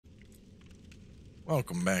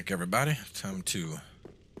Welcome back, everybody. Time to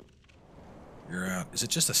figure out... Is it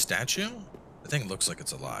just a statue? The thing looks like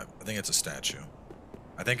it's alive. I think it's a statue.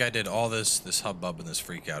 I think I did all this hubbub and this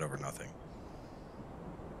freak out over nothing.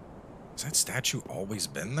 Has that statue always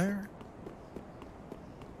been there?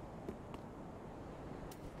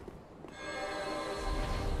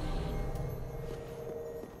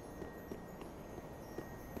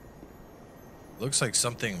 Looks like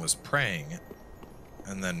something was praying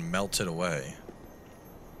and then melted away.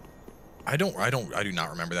 I do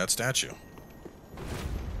not remember that statue.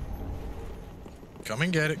 Come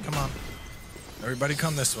and get it, come on. Everybody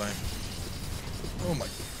come this way. Oh my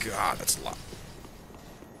god, that's a lot.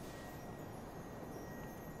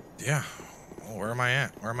 Yeah. Oh, where am I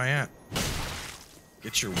at? Where am I at?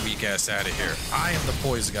 Get your weak ass out of here. I am the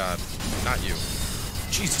poise god, not you.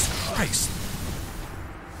 Jesus Christ.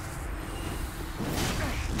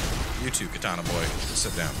 You too, Katana boy.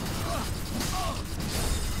 Sit down.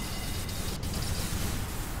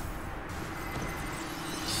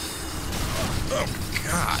 Oh,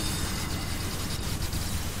 God.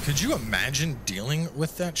 Could you imagine dealing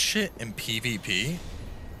with that shit in PvP?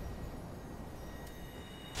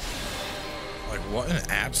 Like, what an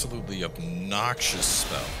absolutely obnoxious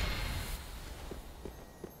spell.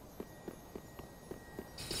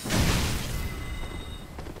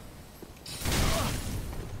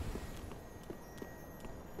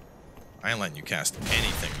 I ain't letting you cast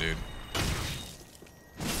anything, dude.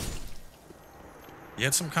 He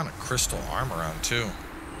had some kind of crystal armor on, too.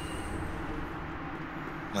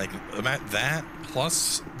 Like, that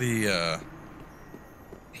plus the,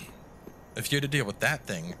 if you had to deal with that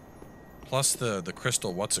thing, plus the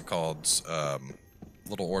crystal, what's it called,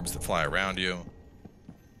 little orbs that fly around you,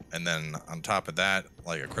 and then on top of that,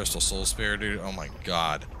 like a crystal soul spear, dude, oh my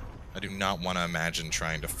god. I do not want to imagine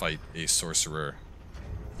trying to fight a sorcerer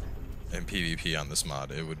in PvP on this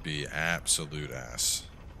mod. It would be absolute ass.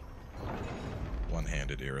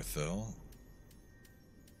 One-handed Irithyll.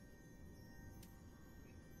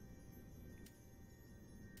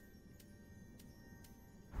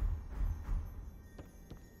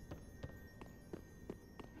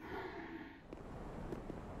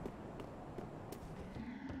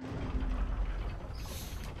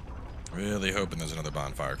 Really hoping there's another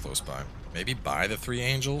bonfire close by. Maybe by the Three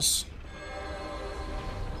Angels?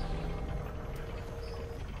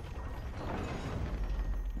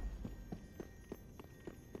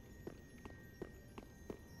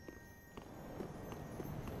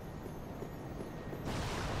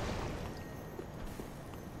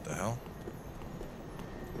 The hell?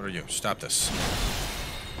 What are you? Stop this.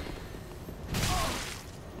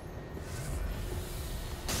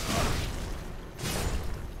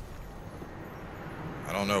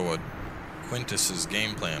 I don't know what Quintus's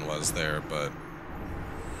game plan was there, but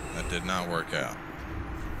that did not work out.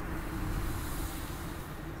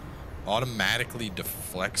 Automatically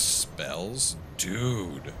deflects spells?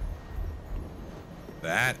 Dude.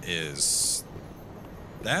 That's,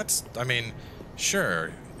 I mean,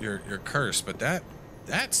 sure, you're cursed, but that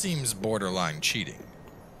seems borderline cheating.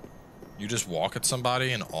 You just walk at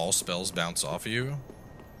somebody and all spells bounce off of you?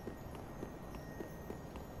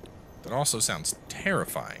 That also sounds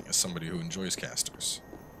terrifying as somebody who enjoys casters.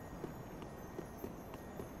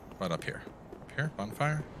 Right up here. Up here?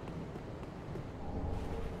 Bonfire?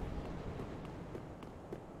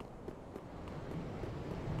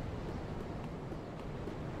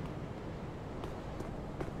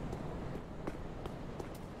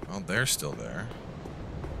 Well, they're still there.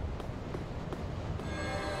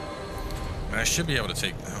 I mean, I should be able to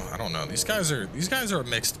take... Oh, I don't know. These guys are a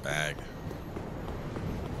mixed bag.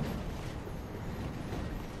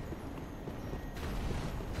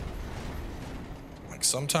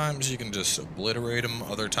 Sometimes you can just obliterate them,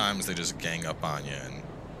 other times they just gang up on you, and...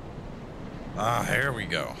 Ah, here we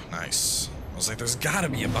go. Nice. I was like, there's gotta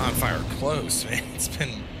be a bonfire close, man. It's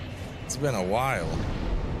been a while.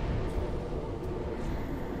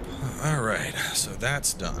 Alright, so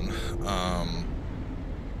that's done.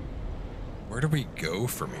 Where do we go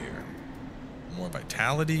from here? More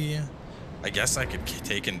vitality? I guess I could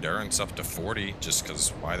take endurance up to 40, just because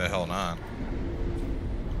why the hell not?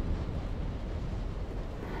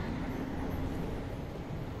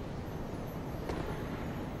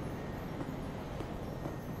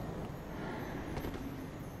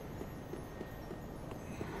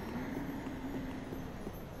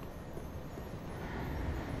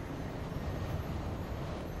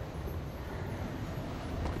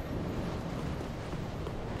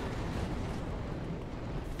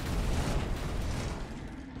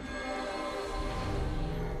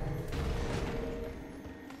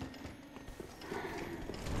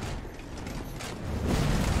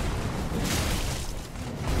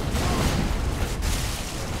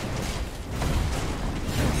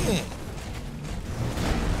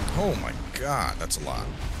 Oh my god, that's a lot.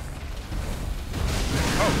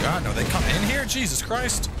 Oh god, no, they come in here? Jesus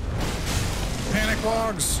Christ. Panic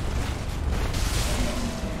logs.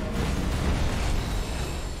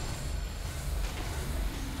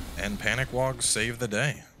 And panic logs save the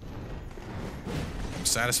day. I'm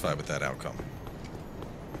satisfied with that outcome.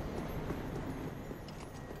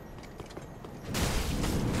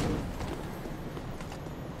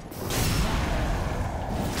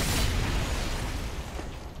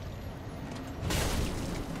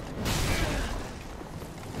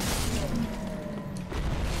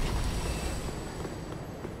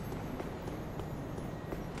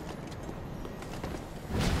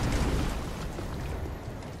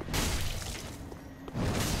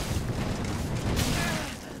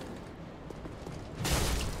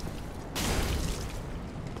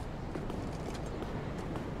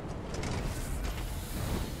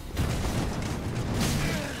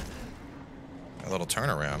 Little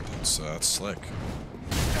turnaround. It's slick.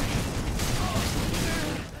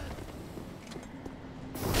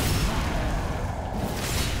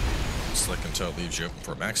 Slick until it leaves you open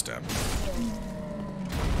for a backstab.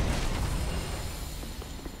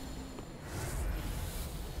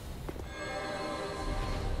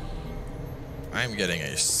 I am getting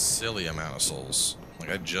a silly amount of souls.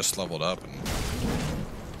 Like, I just leveled up and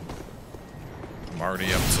I'm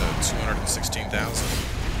already up to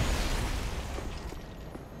 216,000.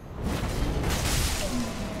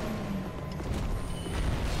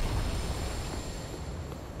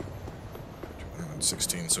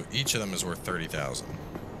 So each of them is worth 30,000.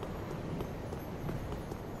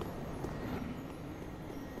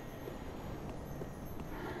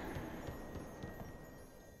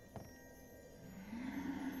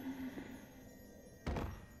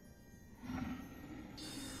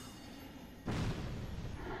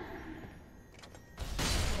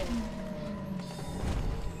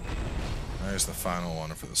 There's the final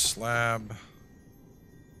one for the slab.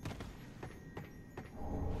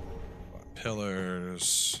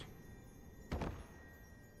 Pillars.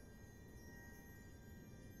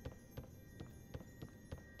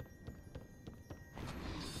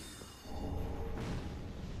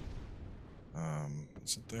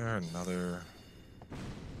 Isn't there another?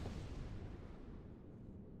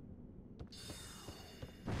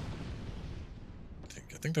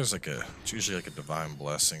 I think there's like a, it's usually like a divine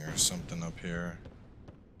blessing or something up here.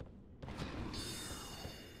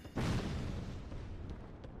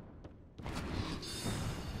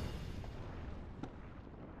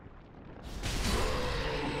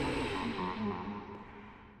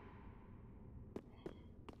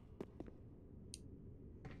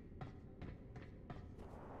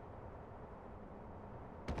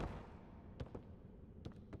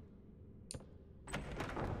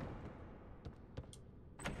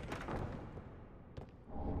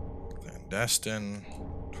 Destin,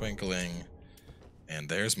 Twinkling, and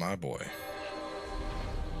there's my boy.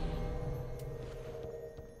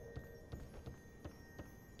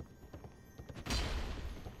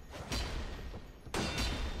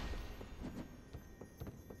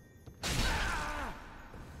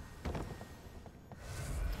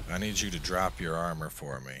 I need you to drop your armor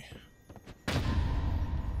for me.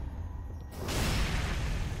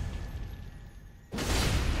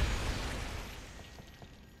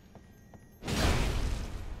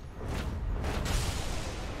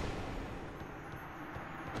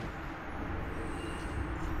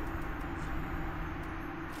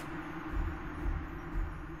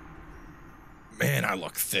 Man, I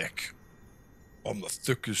look thick. I'm the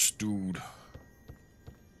thickest dude.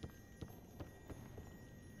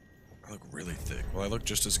 I look really thick. Will I look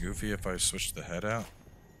just as goofy if I switch the head out?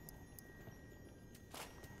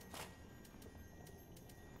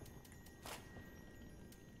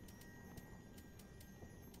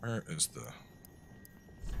 Where is the...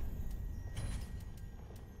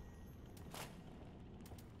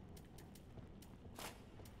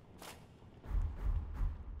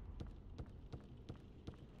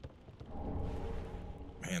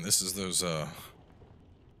 Man, this is those, the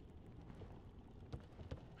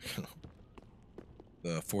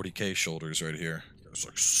 40k shoulders right here. It's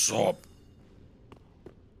like, sup?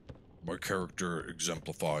 My character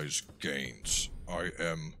exemplifies gains. I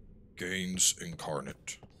am gains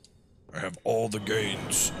incarnate. I have all the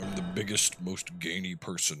gains. I'm the biggest, most gainy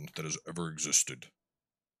person that has ever existed.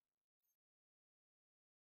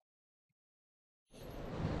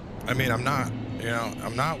 I mean, I'm not, you know,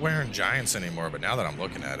 I'm not wearing giants anymore, but now that I'm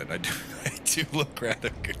looking at it, I do look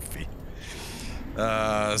rather goofy.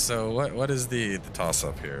 So what is the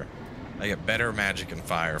toss-up here? I get better magic and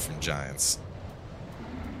fire from giants.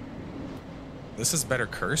 This is better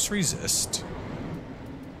curse resist.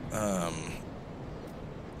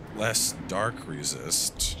 Less dark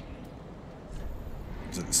resist.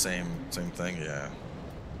 Is it the same thing? Yeah.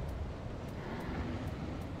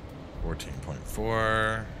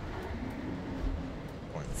 14.4.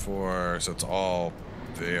 0.4. So it's all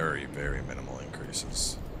very, very minimal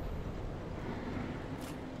increases.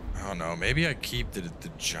 I don't know. Maybe I keep the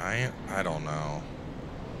giant. I don't know.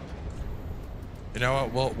 You know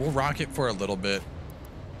what? We'll rock it for a little bit.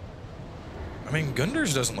 I mean,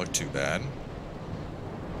 Cinders doesn't look too bad,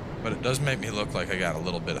 but it does make me look like I got a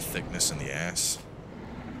little bit of thickness in the ass.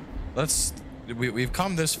 We've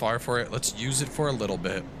come this far for it. Let's use it for a little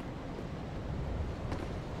bit.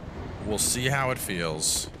 We'll see how it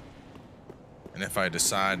feels. And if I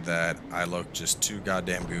decide that I look just too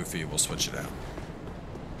goddamn goofy, we'll switch it out.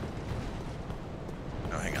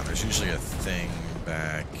 No, hang on. There's usually a thing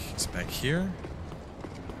back. Is it back here?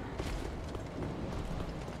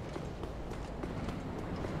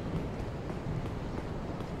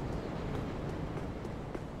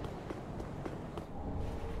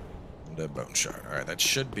 Dead bone shard. Alright, that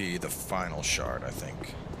should be the final shard, I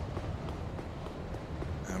think.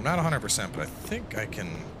 I'm not 100%, but I think I can...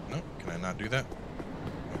 Nope, can I not do that?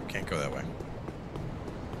 Nope, can't go that way.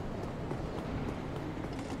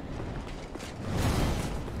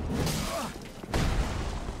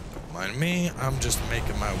 Don't mind me, I'm just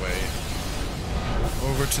making my way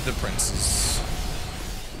over to the princes.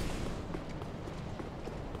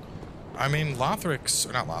 I mean, Lothric's...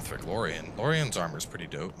 Or not Lothric, Lorien. Lorien's armor's pretty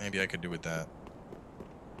dope. Maybe I could do with that.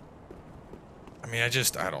 I mean, I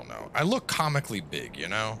don't know. I look comically big, you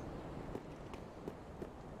know?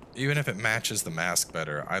 Even if it matches the mask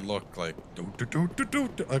better, I look like... I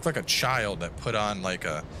look like a child that put on, like,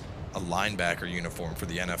 a linebacker uniform for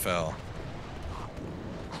the NFL.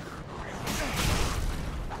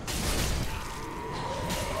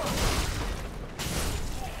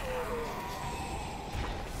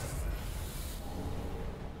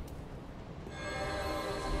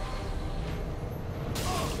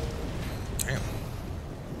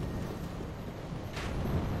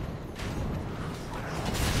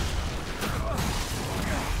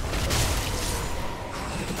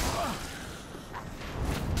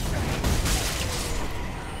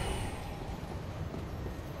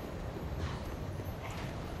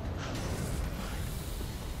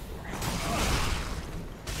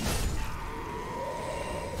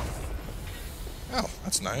 Oh,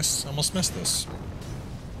 that's nice. Almost missed this.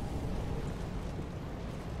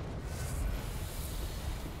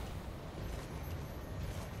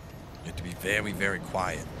 You have to be very, very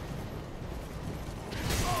quiet.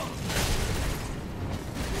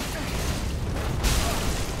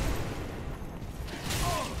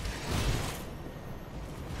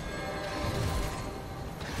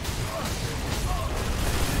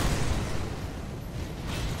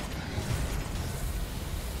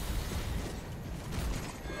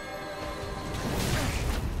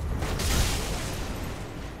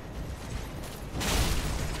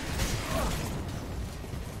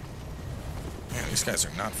 These guys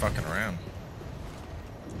are not fucking around.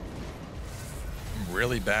 I'm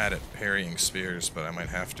really bad at parrying spears, but I might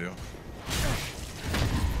have to.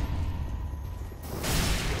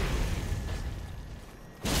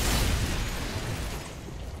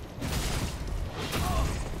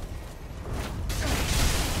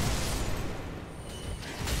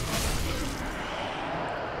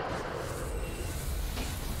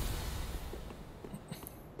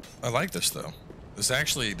 I like this though.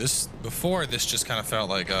 Before this just kind of felt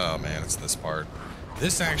like, oh man, it's this part.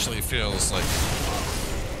 This actually feels like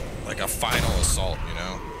a final assault, you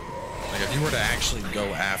know? Like if you were to actually go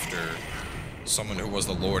after someone who was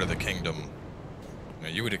the Lord of the Kingdom, you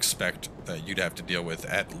know, you would expect that you'd have to deal with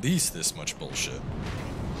at least this much bullshit.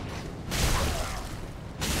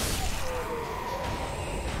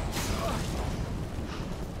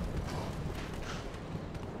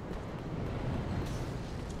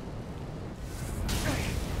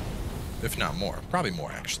 If not more. Probably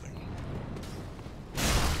more, actually.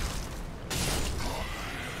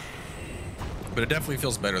 But it definitely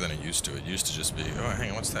feels better than it used to. It used to just be, oh,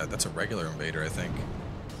 hang on, what's that? That's a regular invader, I think.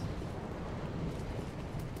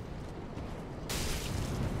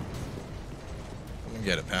 Come and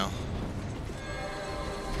get it, pal.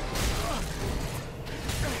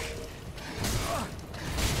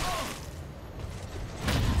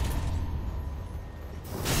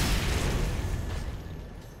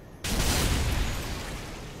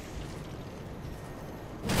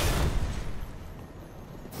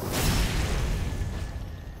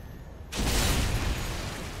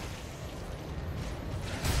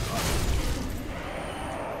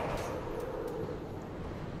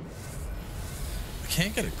 I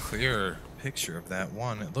can't get a clear picture of that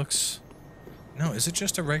one. It looks... No, is it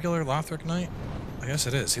just a regular Lothric Knight? I guess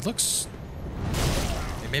it is. He looks...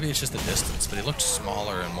 Maybe it's just the distance, but he looked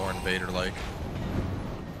smaller and more invader-like.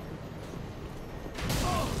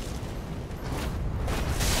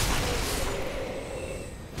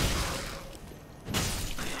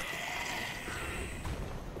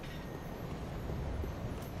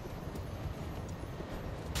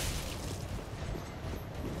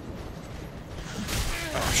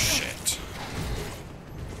 Oh, shit.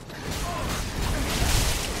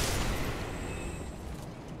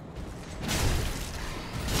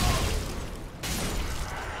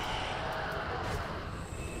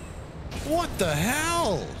 What the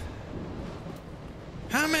hell?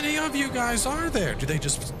 How many of you guys are there? Do they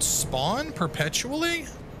just spawn perpetually?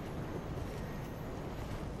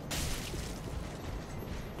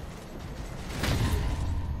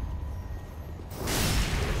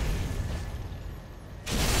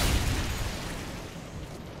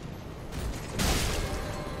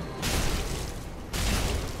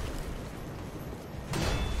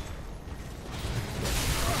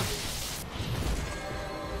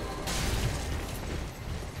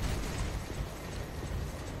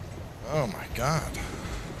 Oh my god.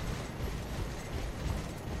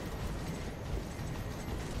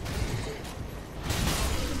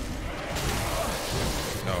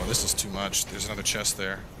 No, this is too much. There's another chest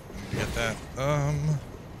there. I need to get that.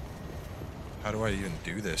 How do I even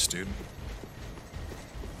do this, dude?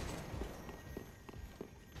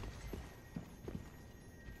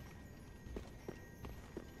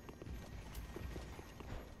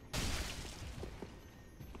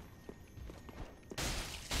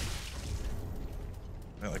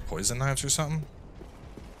 Like poison knives or something?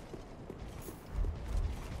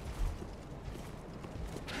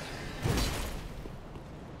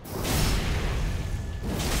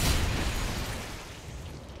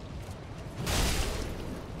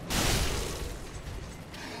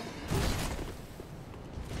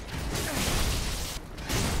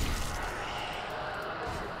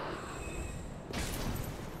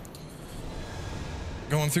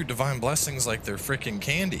 Going through divine blessings like they're freaking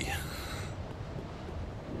candy.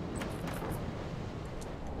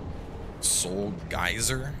 Soul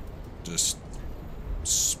geyser, just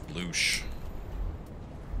sploosh.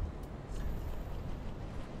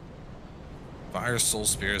 Fire soul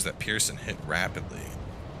spears that pierce and hit rapidly.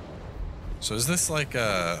 So is this like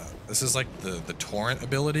this is like the torrent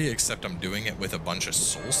ability, except I'm doing it with a bunch of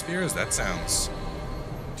soul spears? That sounds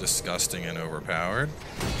disgusting and overpowered.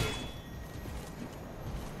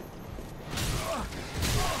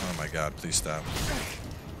 Oh my god, please stop.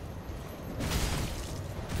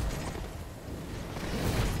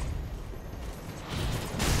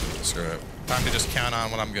 Screw it. Time to just count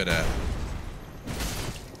on what I'm good at.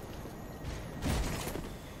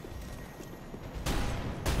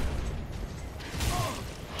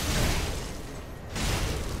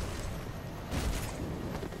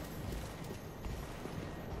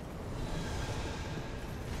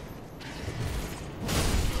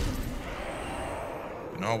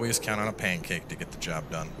 You can always count on a pancake to get the job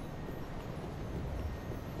done.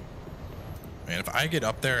 I mean, if I get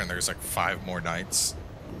up there and there's like 5 more knights...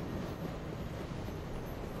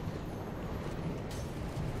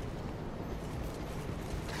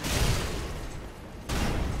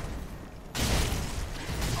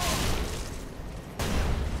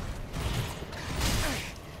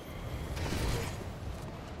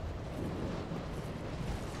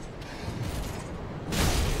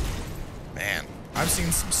 I've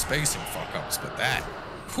seen some spacing fuck-ups, but that...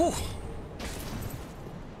 Whew!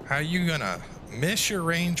 How you gonna miss your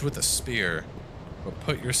range with a spear, but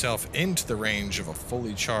put yourself into the range of a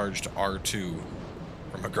fully charged R2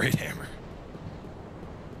 from a great hammer?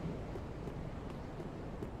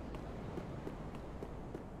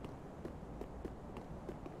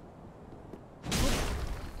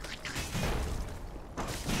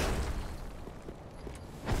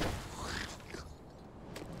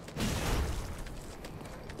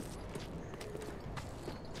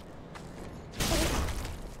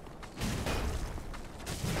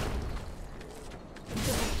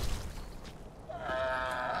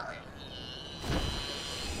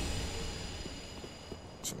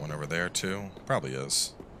 One over there too? Probably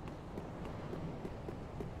is.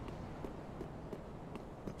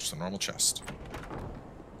 Just a normal chest.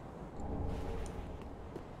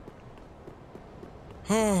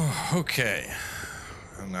 Oh, okay.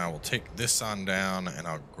 And now we'll take this on down and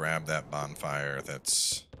I'll grab that bonfire.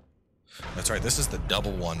 That's right, this is the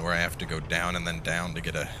double one where I have to go down and then down to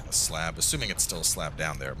get a slab. Assuming it's still a slab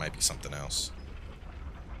down there, it might be something else.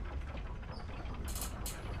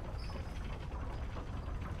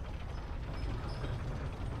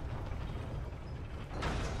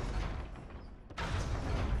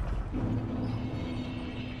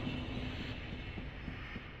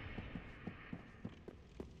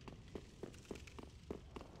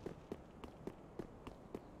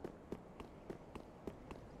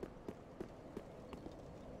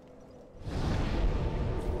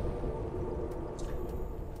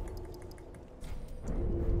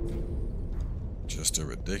 Just a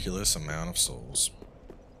ridiculous amount of souls.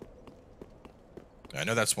 I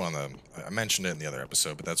know that's one of the... I mentioned it in the other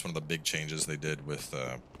episode, but that's one of the big changes they did with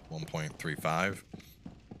 1.35.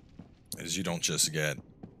 Is you don't just get...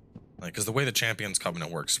 Like, because the way the Champions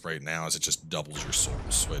Covenant works right now is it just doubles your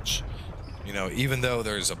souls, which, you know, even though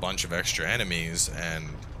there's a bunch of extra enemies and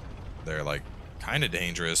they're, like, kind of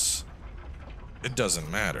dangerous, it doesn't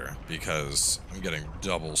matter because I'm getting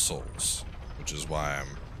double souls, which is why I'm,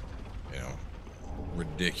 you know,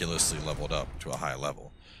 ridiculously leveled up to a high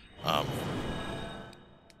level. And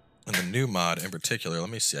the new mod in particular, let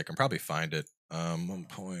me see, I can probably find it. 1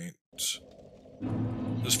 point, just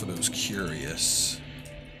for those curious.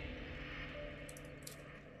 I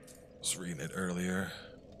was reading it earlier.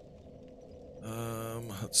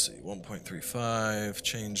 Let's see, 1.35,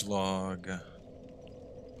 change log. Let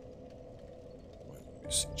me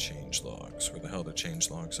see, change logs. Where the hell are the change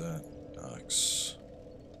logs at? Docs.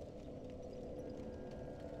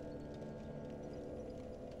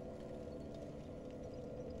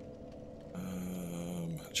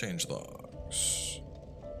 Change logs.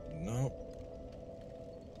 Nope.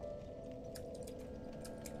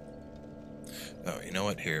 Oh, you know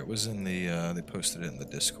what? Here, it was in the, they posted it in the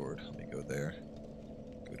Discord. Let me go there.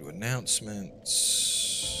 Go to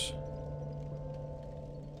announcements.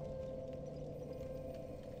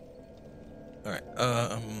 Alright,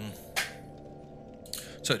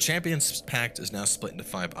 so Champions Pact is now split into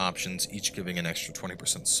 5 options, each giving an extra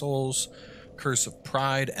 20% souls. Curse of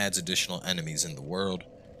Pride adds additional enemies in the world.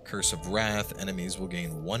 Curse of Wrath, enemies will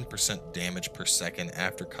gain 1% damage per second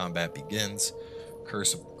after combat begins.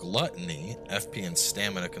 Curse of Gluttony, FP and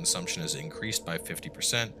stamina consumption is increased by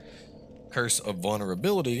 50%. Curse of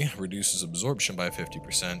Vulnerability reduces absorption by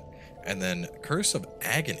 50%. And then Curse of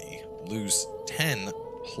Agony, lose 10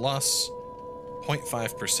 plus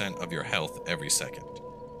 0.5% of your health every second.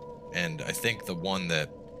 And I think the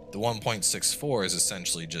 1.64 is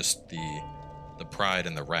essentially just the Pride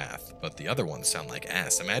and the Wrath, but the other ones sound like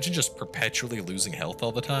ass. Imagine just perpetually losing health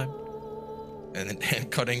all the time and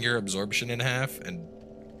cutting your absorption in half, and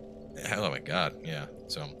oh my god, yeah.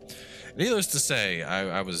 So needless to say,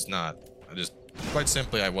 I quite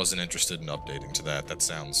simply I wasn't interested in updating to that. That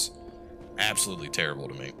sounds absolutely terrible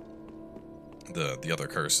to me. The other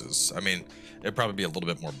curses, I mean, it'd probably be a little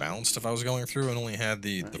bit more balanced if I was going through and only had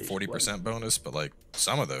the 40% bonus, but like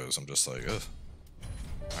some of those I'm just like, ugh.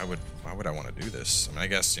 Why would I want to do this? I mean, I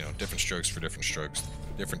guess, you know, different strokes for different strokes.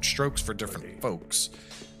 Different strokes for different folks.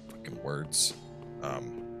 Fucking words.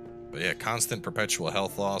 But yeah, constant perpetual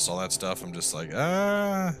health loss, all that stuff. I'm just like,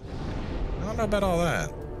 I don't know about all that.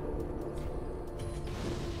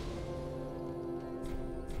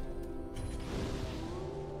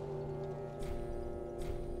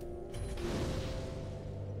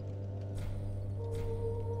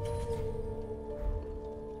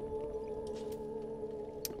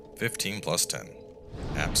 $15 plus 10.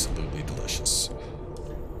 Absolutely delicious.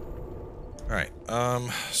 Alright,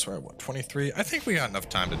 so we're at what, 23? I think we got enough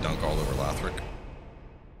time to dunk all over Lothric.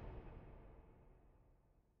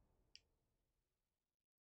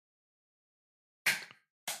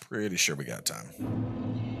 Pretty sure we got time.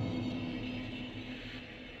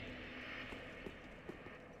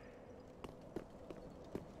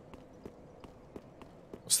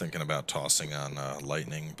 I was thinking about tossing on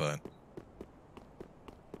lightning, but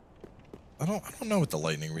I don't know what the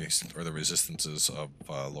lightning or the resistances of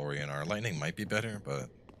Lorien are. Lightning might be better, but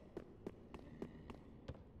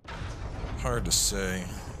hard to say.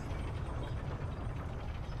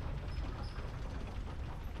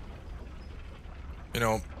 You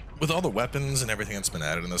know, with all the weapons and everything that's been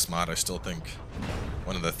added in this mod, I still think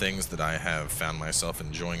one of the things that I have found myself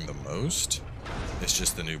enjoying the most is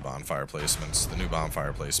just the new bonfire placements. The new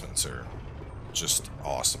bonfire placements are just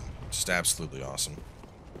awesome. Just absolutely awesome.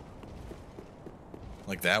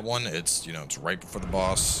 Like that one, it's, you know, it's right before the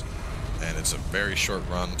boss, and it's a very short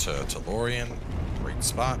run to Lorien. Great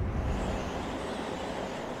spot.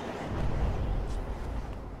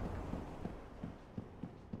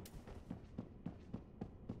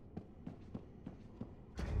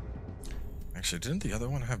 Actually, didn't the other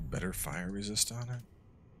one have better fire resist on it?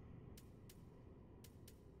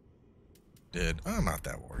 Did. I'm not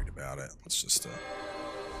that worried about it. Let's just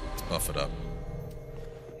let's buff it up.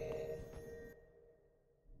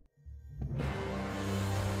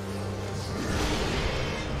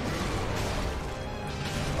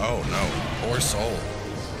 Oh no, poor soul.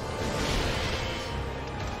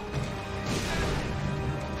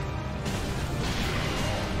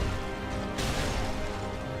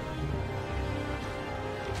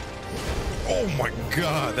 Oh my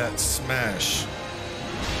god, that smash.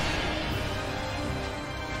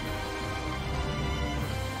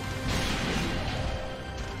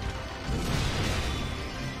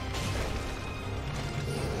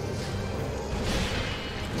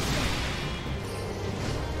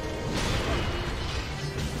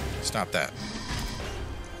 Stop that.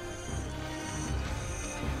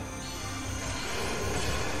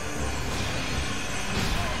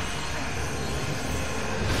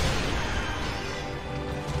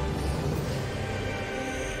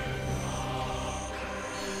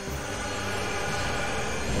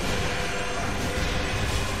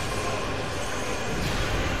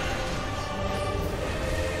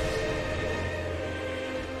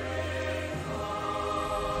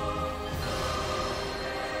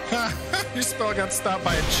 Your spell got stopped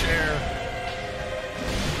by a chair.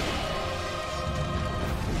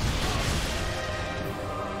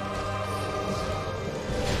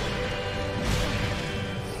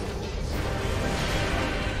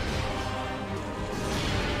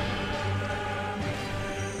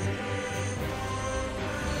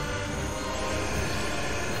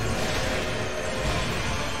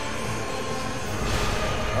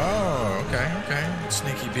 Oh, okay.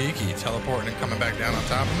 Sneaky beaky, teleporting and coming back down on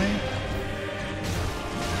top of me.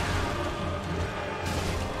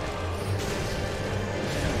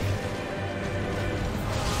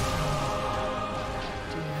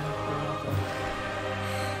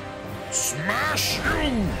 Smash you!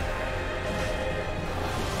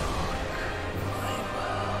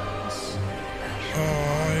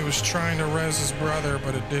 Oh, he was trying to res his brother,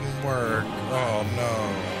 but it didn't work. Oh,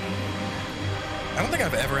 no. I don't think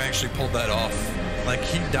I've ever actually pulled that off. Like,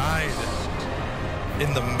 he died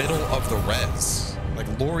in the middle of the res. Like,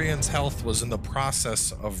 Lorian's health was in the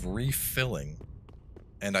process of refilling,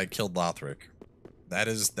 and I killed Lothric. That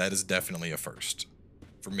is definitely a first.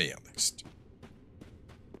 For me, at least.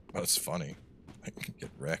 But it's funny. I can get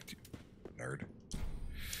wrecked, you nerd.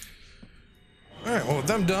 Alright, well, with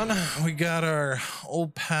them done, we got our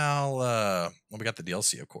old pal, well, we got the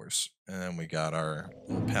DLC, of course. And then we got our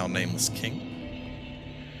old pal Nameless King.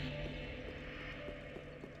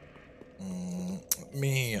 Let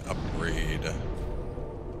me upgrade.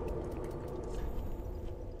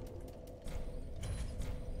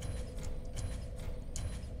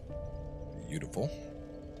 Beautiful.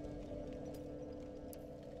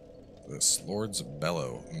 This Lord's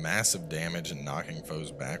Bellow. Massive damage and knocking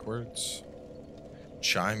foes backwards.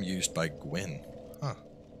 Chime used by Gwyn. Huh.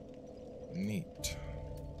 Neat.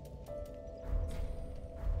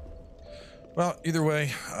 Well, either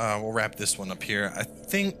way, we'll wrap this one up here. I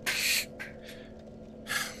think...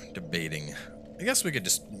 debating. I guess we could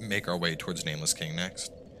just make our way towards Nameless King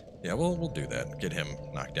next. Yeah, we'll do that. Get him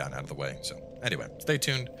knocked down out of the way. So, anyway, stay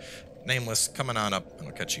tuned. Nameless coming on up, and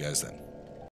I'll catch you guys then.